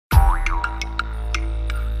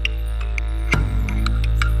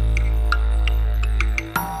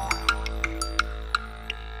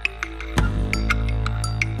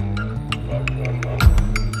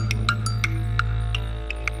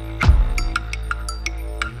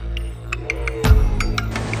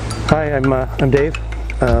Hi, I'm Dave.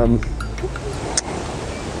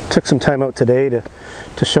 Took some time out today to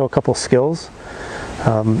show a couple skills.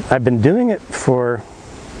 I've been doing it for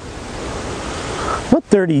about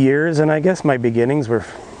 30 years, and I guess my beginnings were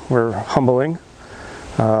humbling.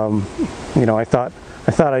 You know, I thought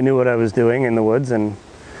I knew what I was doing in the woods, and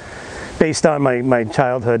based on my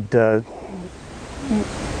childhood,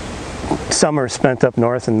 summer spent up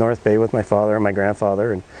north in North Bay with my father and my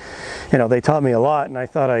grandfather, and you know, they taught me a lot, and I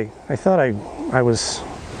thought I was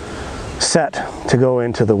set to go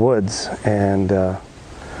into the woods, and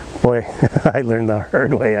boy, I learned the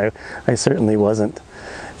hard way. I certainly wasn't.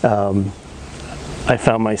 I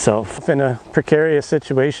found myself in a precarious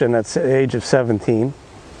situation at the age of 17,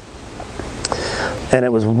 and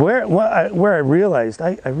it was where I realized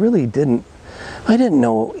I really didn't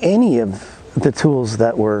know any of the tools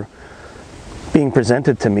that were being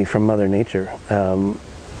presented to me from Mother Nature.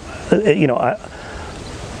 You know,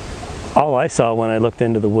 all I saw when I looked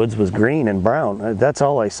into the woods was green and brown. That's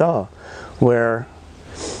all I saw. Where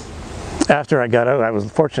after I got out, I was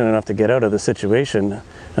fortunate enough to get out of the situation,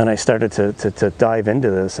 and I started to dive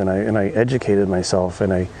into this, and I educated myself,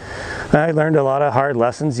 and I learned a lot of hard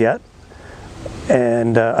lessons yet.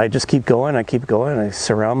 And I just keep going, I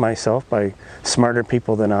surround myself by smarter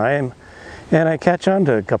people than I am, and I catch on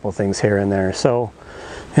to a couple things here and there. So,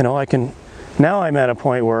 you know, now I'm at a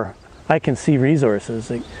point where I can see resources.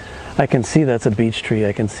 Like, I can see that's a beech tree,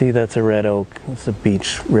 I can see that's a red oak, it's a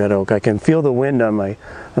beech red oak. I can feel the wind on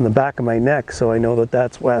the back of my neck, so I know that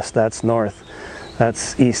that's west, that's north,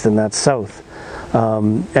 that's east, and that's south.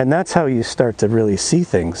 And that's how you start to really see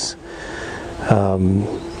things.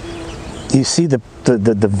 You see the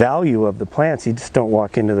value of the plants. You just don't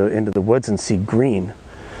walk into the woods and see green.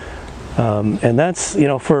 And that's, you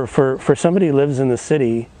know, for somebody who lives in the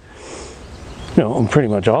city, you know, pretty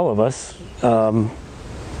much all of us,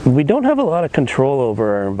 we don't have a lot of control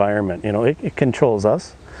over our environment. You know, it controls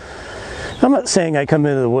us. I'm not saying I come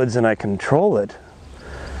into the woods and I control it,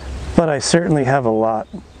 but I certainly have a lot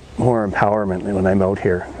more empowerment when I'm out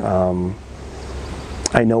here.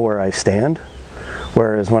 I know where I stand.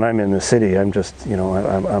 Whereas when I'm in the city, I'm just, you know,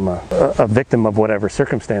 I'm a victim of whatever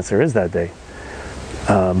circumstance there is that day.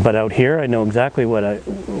 But out here, I know exactly what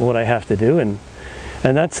I have to do, and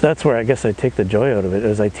that's where I guess I take the joy out of it,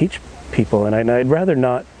 as I teach people. And I'd rather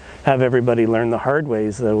not have everybody learn the hard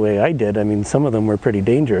ways the way I did. I mean, some of them were pretty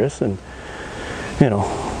dangerous, and you know,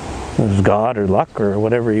 it was God or luck or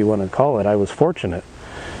whatever you want to call it. I was fortunate,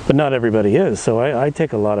 but not everybody is. So I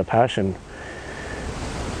take a lot of passion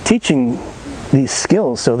teaching these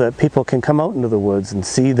skills so that people can come out into the woods and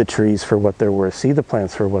see the trees for what they're worth, see the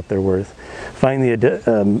plants for what they're worth, find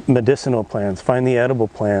the medicinal plants, find the edible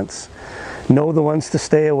plants, know the ones to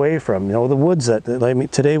stay away from, know the woods that, I mean,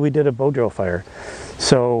 today we did a bow drill fire.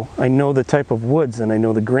 So I know the type of woods, and I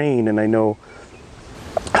know the grain, and I know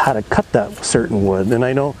how to cut that certain wood, and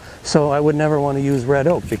I know, so I would never want to use red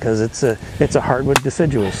oak because it's a hardwood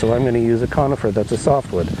deciduous, so I'm going to use a conifer that's a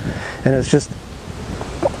softwood. And it's just,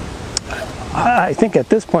 I think at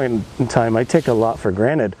this point in time, I take a lot for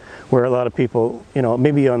granted, where a lot of people, you know,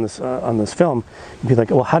 maybe on this film, you'd be like,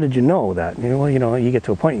 well, how did you know that? You know, well, you know, you get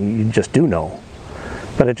to a point, you just do know,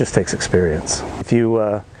 but it just takes experience. If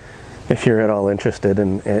you're at all interested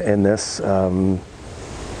in this, you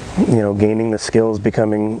know, gaining the skills,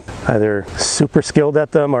 becoming either super skilled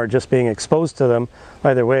at them or just being exposed to them,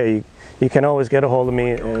 either way, you can always get a hold of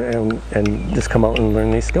me and just come out and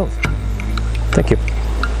learn these skills. Thank you.